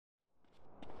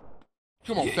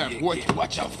Come on, fat boy. Yeah.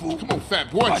 Watch out, fool. Come on,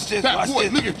 fat boy. Watch this, fat watch boy,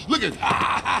 this. look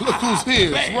at. Look who's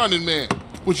here. It's Running Man.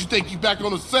 What, you think you back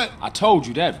on the set? I told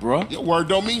you that, bruh. Your word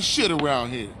don't mean shit around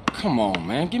here. Come on,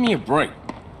 man. Give me a break.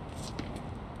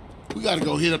 We gotta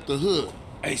go hit up the hood.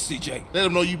 Hey, CJ. Let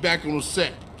them know you back on the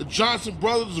set. The Johnson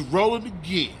brothers is rolling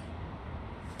again.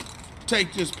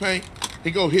 Take this paint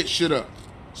and go hit shit up.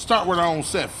 Start with our own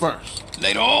set first.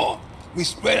 Later on, we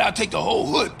spread out, take the whole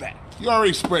hood back. You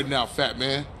already spreading out, fat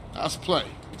man. Let's play.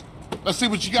 Let's see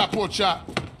what you got, pork chop.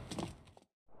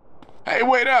 Hey,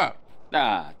 wait up.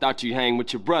 Ah, thought you hang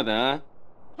with your brother, huh?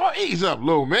 Oh, ease up,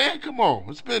 little man. Come on.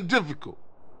 It's been difficult.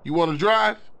 You want to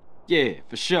drive? Yeah,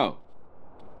 for sure.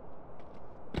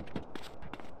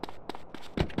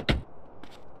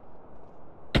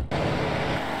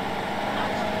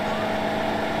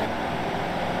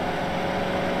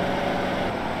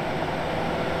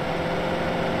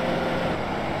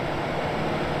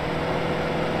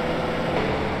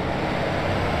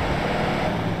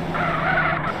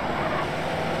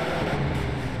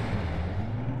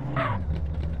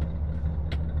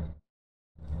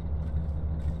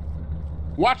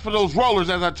 Watch for those rollers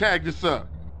as I tag this up.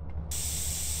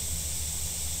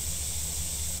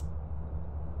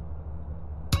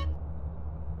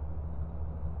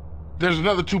 There's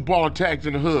another 2 baller tags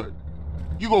in the hood.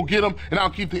 You go get them, and I'll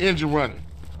keep the engine running.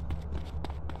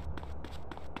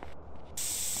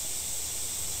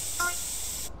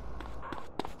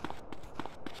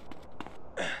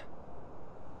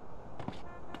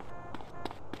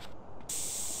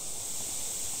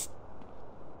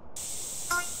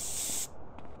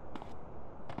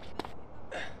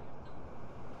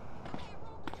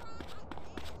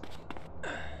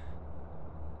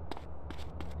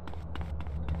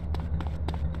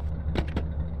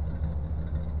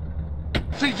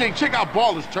 CJ, check out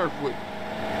Baller's turf with me.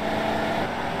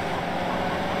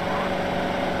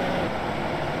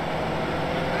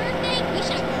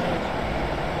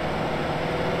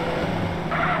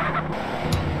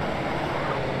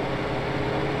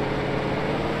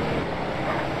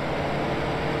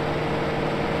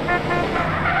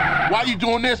 While you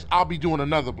doing this, I'll be doing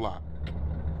another block.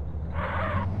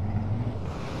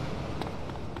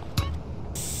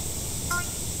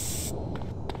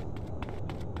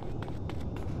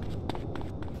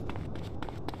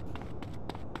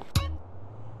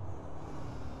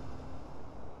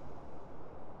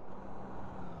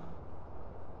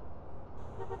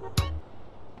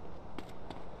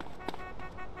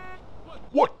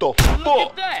 What the fuck? Look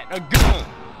at that, a gun.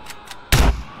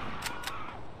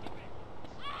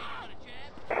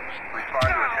 Respond to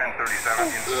a 1037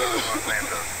 in Los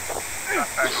Santos.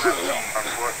 Suspect left on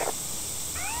foot.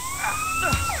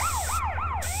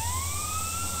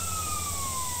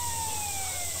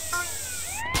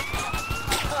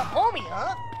 Homie,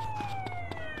 huh?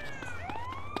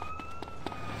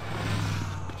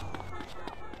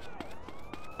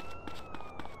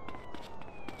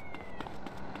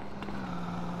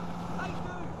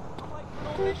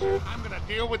 I'm gonna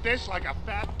deal with this like a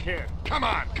fat kid. Come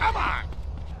on, come on!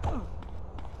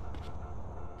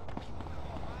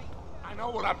 I know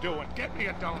what I'm doing. Get me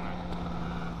a donut.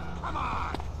 Come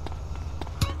on!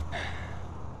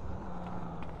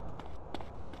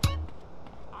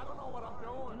 I don't know what I'm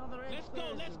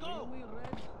doing. Let's go!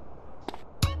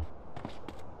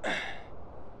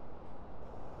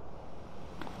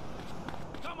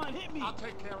 Come on, hit me! I'll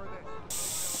take care of this.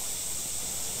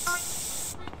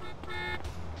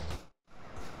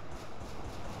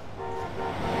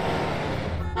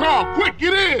 Carl, quick,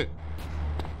 get in!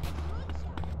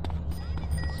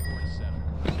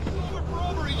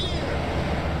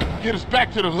 Get us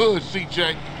back to the hood,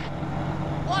 CJ.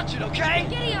 Watch it, okay?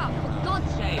 Giddy up, for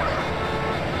God's sake!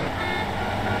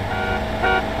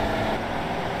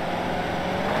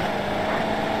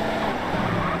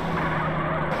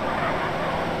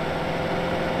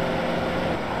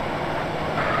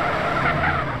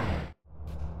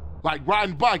 Like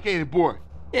riding bike, ain't it, boy?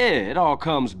 Yeah, it all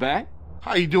comes back.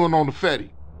 How you doing on the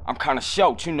Fetty? I'm kinda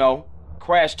short, you know.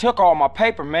 Crash took all my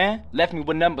paper, man. Left me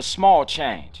with nothing but small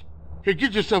change. Here,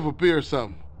 get yourself a beer or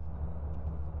something.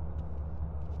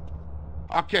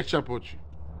 I'll catch up with you.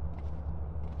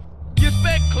 You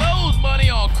spent clothes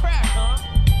money on crack, huh?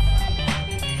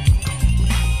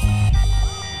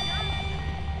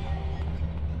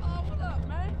 Oh, what up,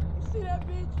 man? You see that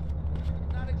bitch?